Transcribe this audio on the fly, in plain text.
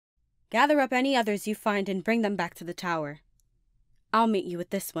Gather up any others you find and bring them back to the tower. I'll meet you with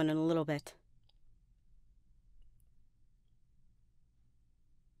this one in a little bit.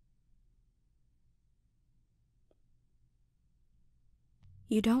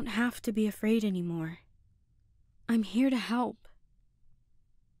 You don't have to be afraid anymore. I'm here to help.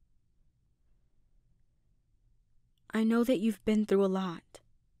 I know that you've been through a lot.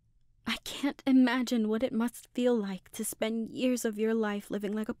 I can't imagine what it must feel like to spend years of your life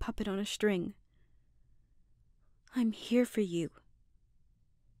living like a puppet on a string. I'm here for you.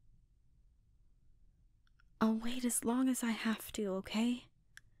 I'll wait as long as I have to, okay?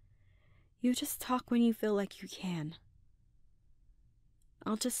 You just talk when you feel like you can.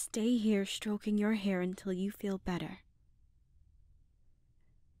 I'll just stay here stroking your hair until you feel better.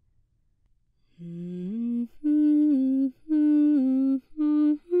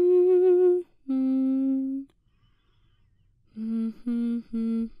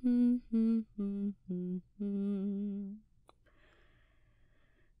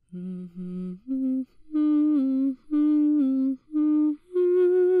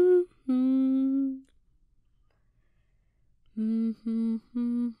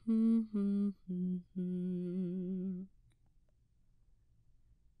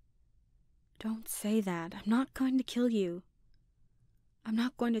 Don't say that. I'm not going to kill you. I'm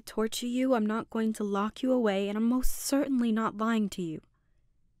not going to torture you. I'm not going to lock you away, and I'm most certainly not lying to you.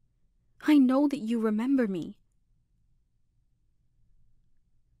 I know that you remember me.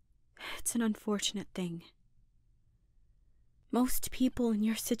 It's an unfortunate thing. Most people in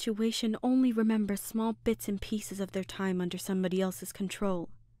your situation only remember small bits and pieces of their time under somebody else's control.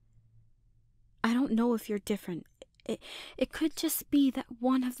 I don't know if you're different. It could just be that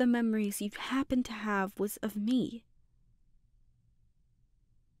one of the memories you happen to have was of me.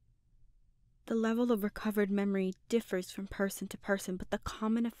 The level of recovered memory differs from person to person, but the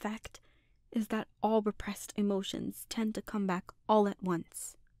common effect is that all repressed emotions tend to come back all at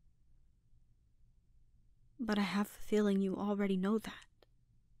once. But I have a feeling you already know that.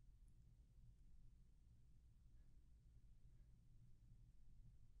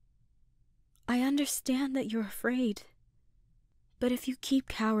 I understand that you're afraid, but if you keep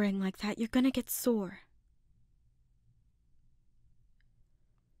cowering like that, you're gonna get sore.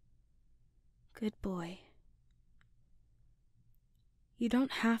 Good boy. You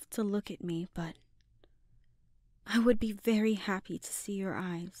don't have to look at me, but I would be very happy to see your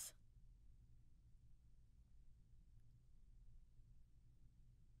eyes.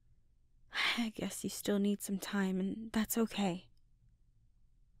 I guess you still need some time, and that's okay.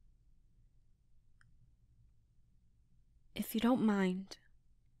 If you don't mind,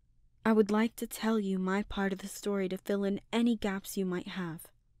 I would like to tell you my part of the story to fill in any gaps you might have.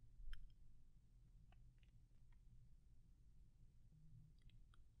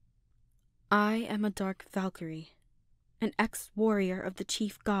 I am a dark Valkyrie, an ex-warrior of the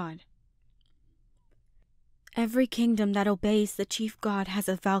chief god. Every kingdom that obeys the chief god has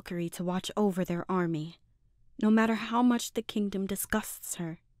a Valkyrie to watch over their army, no matter how much the kingdom disgusts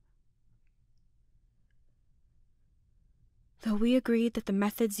her. Though we agreed that the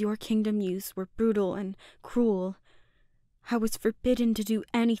methods your kingdom used were brutal and cruel, I was forbidden to do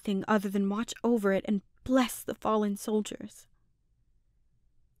anything other than watch over it and bless the fallen soldiers.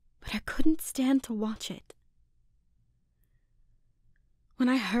 But I couldn't stand to watch it. When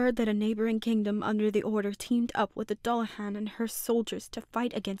I heard that a neighboring kingdom under the order teamed up with the Dullahan and her soldiers to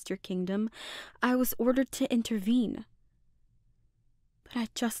fight against your kingdom, I was ordered to intervene. But I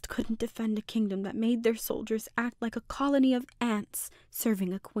just couldn't defend a kingdom that made their soldiers act like a colony of ants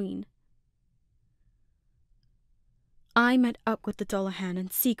serving a queen. I met up with the Dullahan in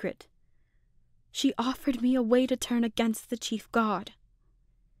secret. She offered me a way to turn against the chief god.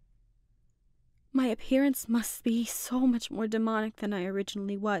 My appearance must be so much more demonic than I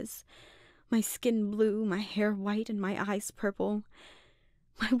originally was. My skin blue, my hair white, and my eyes purple.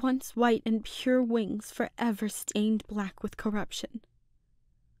 My once white and pure wings forever stained black with corruption.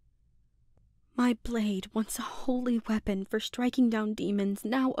 My blade, once a holy weapon for striking down demons,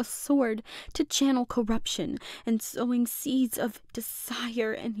 now a sword to channel corruption and sowing seeds of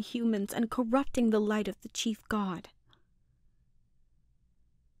desire in humans and corrupting the light of the chief god.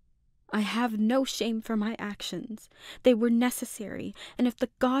 I have no shame for my actions. They were necessary, and if the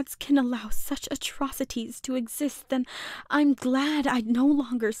gods can allow such atrocities to exist, then I'm glad I no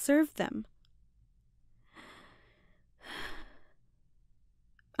longer serve them.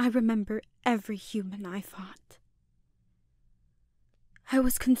 I remember every human I fought. I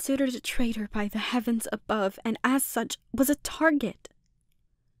was considered a traitor by the heavens above, and as such was a target.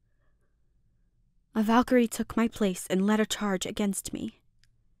 A Valkyrie took my place and led a charge against me.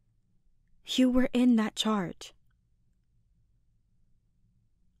 You were in that charge.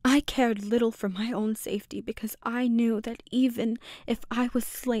 I cared little for my own safety because I knew that even if I was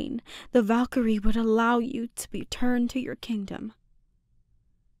slain, the Valkyrie would allow you to return to your kingdom.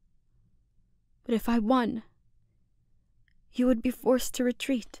 But if I won, you would be forced to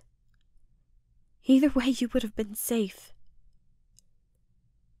retreat. Either way, you would have been safe.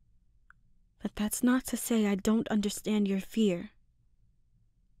 But that's not to say I don't understand your fear.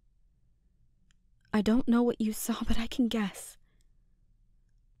 I don't know what you saw, but I can guess.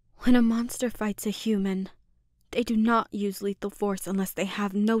 When a monster fights a human, they do not use lethal force unless they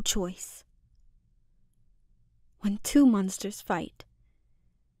have no choice. When two monsters fight,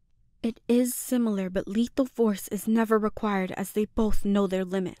 it is similar, but lethal force is never required as they both know their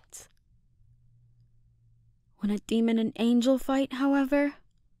limits. When a demon and angel fight, however,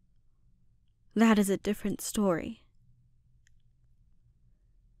 that is a different story.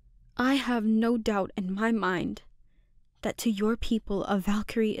 I have no doubt in my mind that to your people a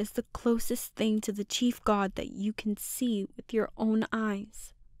Valkyrie is the closest thing to the chief god that you can see with your own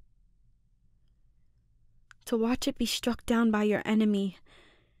eyes. To watch it be struck down by your enemy,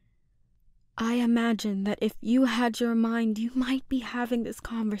 I imagine that if you had your mind, you might be having this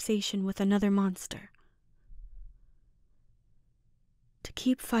conversation with another monster. To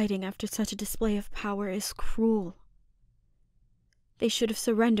keep fighting after such a display of power is cruel. They should have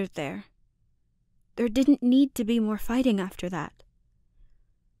surrendered there. There didn't need to be more fighting after that.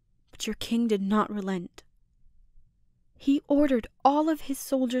 But your king did not relent. He ordered all of his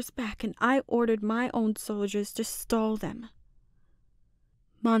soldiers back, and I ordered my own soldiers to stall them.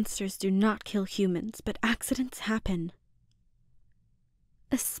 Monsters do not kill humans, but accidents happen.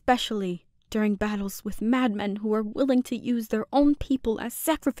 Especially during battles with madmen who are willing to use their own people as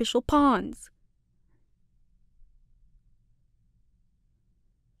sacrificial pawns.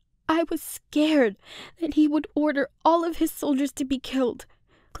 I was scared that he would order all of his soldiers to be killed,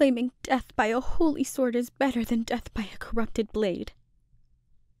 claiming death by a holy sword is better than death by a corrupted blade.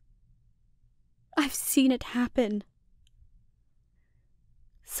 I've seen it happen.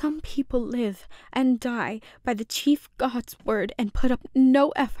 Some people live and die by the chief god's word and put up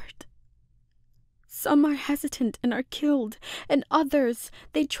no effort. Some are hesitant and are killed, and others,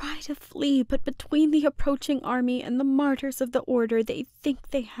 they try to flee, but between the approaching army and the martyrs of the order, they think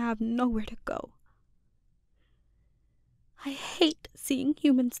they have nowhere to go. I hate seeing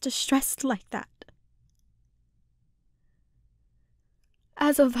humans distressed like that.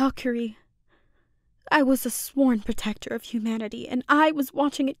 As a Valkyrie, I was a sworn protector of humanity, and I was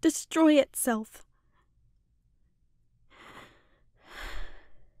watching it destroy itself.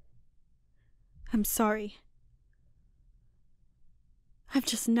 I'm sorry. I've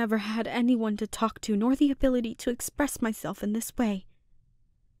just never had anyone to talk to, nor the ability to express myself in this way.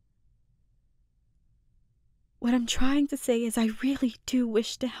 What I'm trying to say is I really do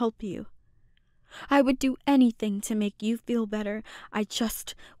wish to help you. I would do anything to make you feel better. I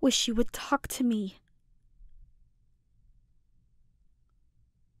just wish you would talk to me.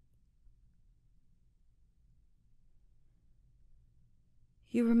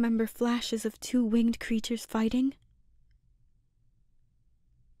 You remember flashes of two winged creatures fighting?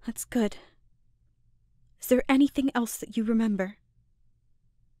 That's good. Is there anything else that you remember?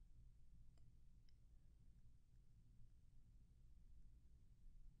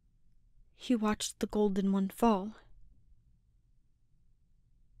 You watched the golden one fall.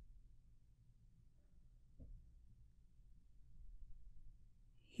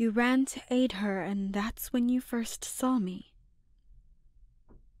 You ran to aid her, and that's when you first saw me.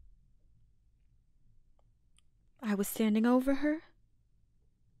 I was standing over her.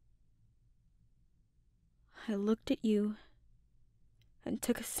 I looked at you and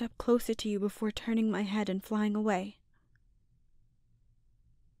took a step closer to you before turning my head and flying away.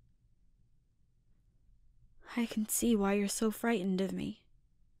 I can see why you're so frightened of me.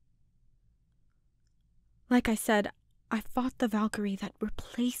 Like I said, I fought the Valkyrie that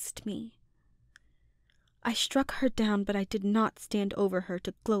replaced me. I struck her down, but I did not stand over her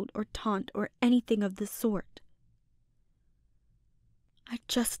to gloat or taunt or anything of the sort. I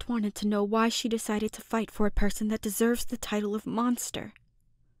just wanted to know why she decided to fight for a person that deserves the title of monster.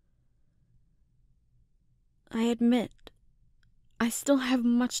 I admit, I still have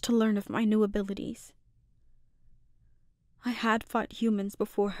much to learn of my new abilities. I had fought humans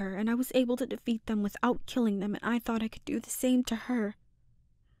before her, and I was able to defeat them without killing them, and I thought I could do the same to her.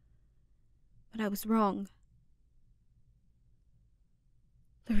 But I was wrong.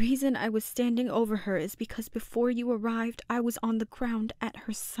 The reason I was standing over her is because before you arrived, I was on the ground at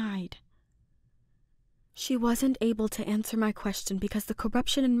her side. She wasn't able to answer my question because the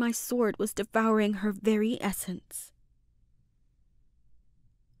corruption in my sword was devouring her very essence.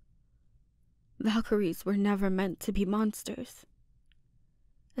 Valkyries were never meant to be monsters.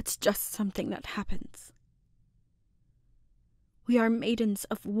 It's just something that happens. We are maidens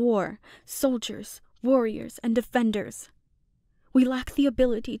of war, soldiers, warriors, and defenders. We lack the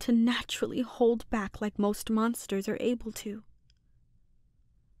ability to naturally hold back like most monsters are able to.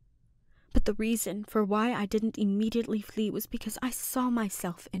 But the reason for why I didn't immediately flee was because I saw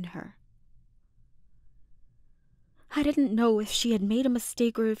myself in her. I didn't know if she had made a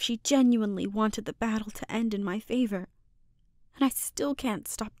mistake or if she genuinely wanted the battle to end in my favor, and I still can't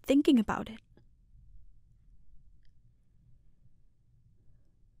stop thinking about it.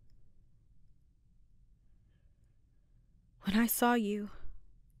 When I saw you,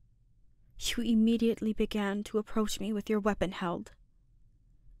 you immediately began to approach me with your weapon held.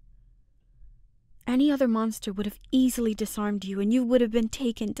 Any other monster would have easily disarmed you, and you would have been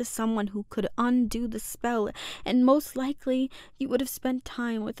taken to someone who could undo the spell, and most likely you would have spent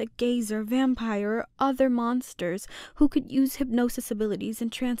time with a gazer, vampire, or other monsters who could use hypnosis abilities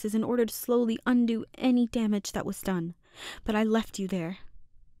and trances in order to slowly undo any damage that was done. But I left you there.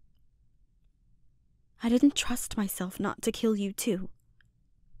 I didn't trust myself not to kill you too.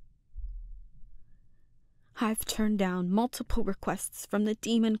 I've turned down multiple requests from the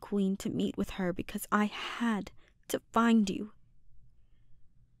Demon Queen to meet with her because I had to find you.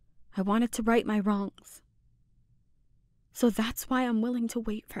 I wanted to right my wrongs. So that's why I'm willing to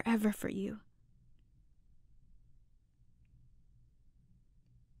wait forever for you.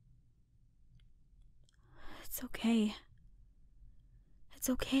 It's okay. It's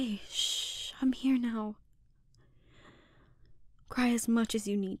okay. Shh, I'm here now. Cry as much as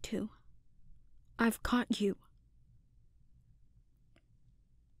you need to. I've caught you.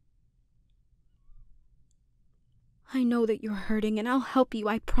 I know that you're hurting, and I'll help you,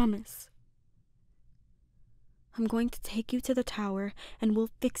 I promise. I'm going to take you to the tower, and we'll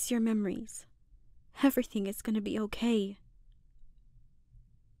fix your memories. Everything is going to be okay.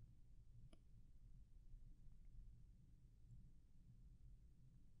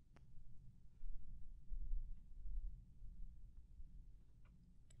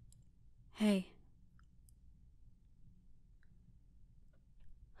 Hey.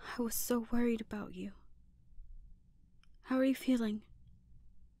 I was so worried about you. How are you feeling?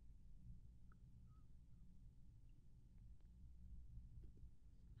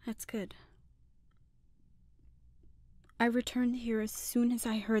 That's good. I returned here as soon as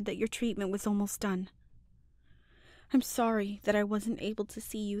I heard that your treatment was almost done. I'm sorry that I wasn't able to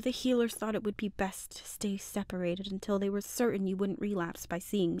see you. The healers thought it would be best to stay separated until they were certain you wouldn't relapse by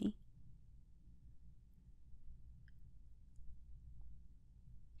seeing me.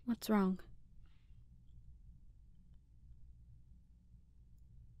 What's wrong?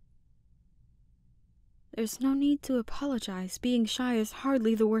 There's no need to apologize. Being shy is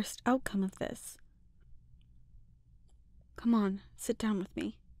hardly the worst outcome of this. Come on, sit down with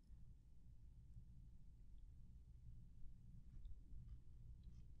me.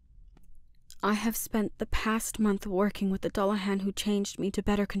 I have spent the past month working with the Dullahan who changed me to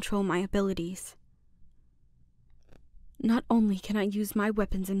better control my abilities. Not only can I use my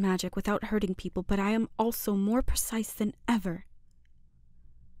weapons and magic without hurting people, but I am also more precise than ever.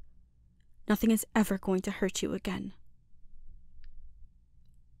 Nothing is ever going to hurt you again.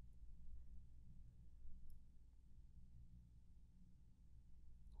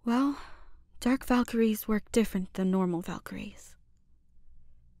 Well, dark Valkyries work different than normal Valkyries.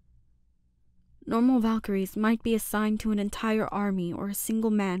 Normal Valkyries might be assigned to an entire army or a single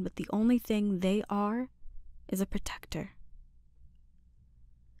man, but the only thing they are is a protector.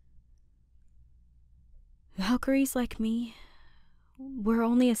 Valkyries like me, we're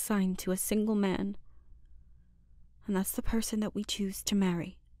only assigned to a single man, and that's the person that we choose to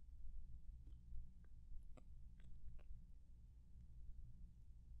marry.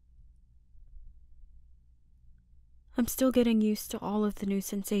 I'm still getting used to all of the new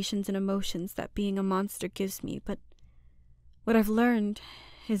sensations and emotions that being a monster gives me, but what I've learned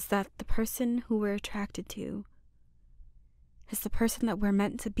is that the person who we're attracted to is the person that we're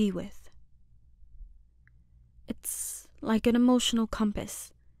meant to be with. It's like an emotional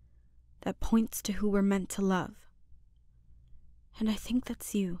compass that points to who we're meant to love. And I think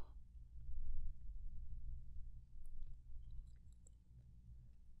that's you.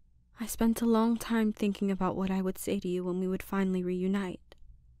 I spent a long time thinking about what I would say to you when we would finally reunite.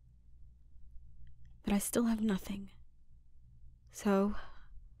 But I still have nothing. So,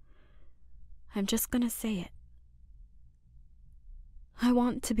 I'm just gonna say it. I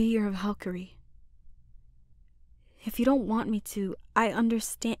want to be your Valkyrie. If you don't want me to, I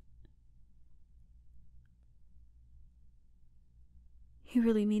understand. You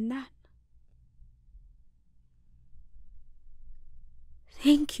really mean that?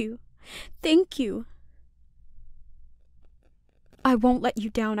 Thank you. Thank you. I won't let you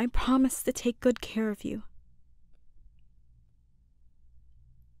down. I promise to take good care of you.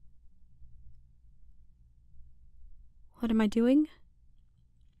 What am I doing?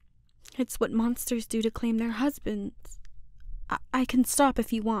 It's what monsters do to claim their husbands. I can stop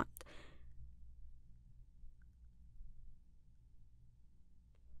if you want.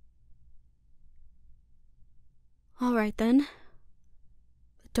 All right then.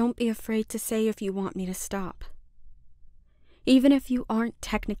 But don't be afraid to say if you want me to stop. Even if you aren't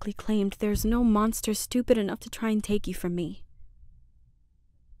technically claimed, there's no monster stupid enough to try and take you from me.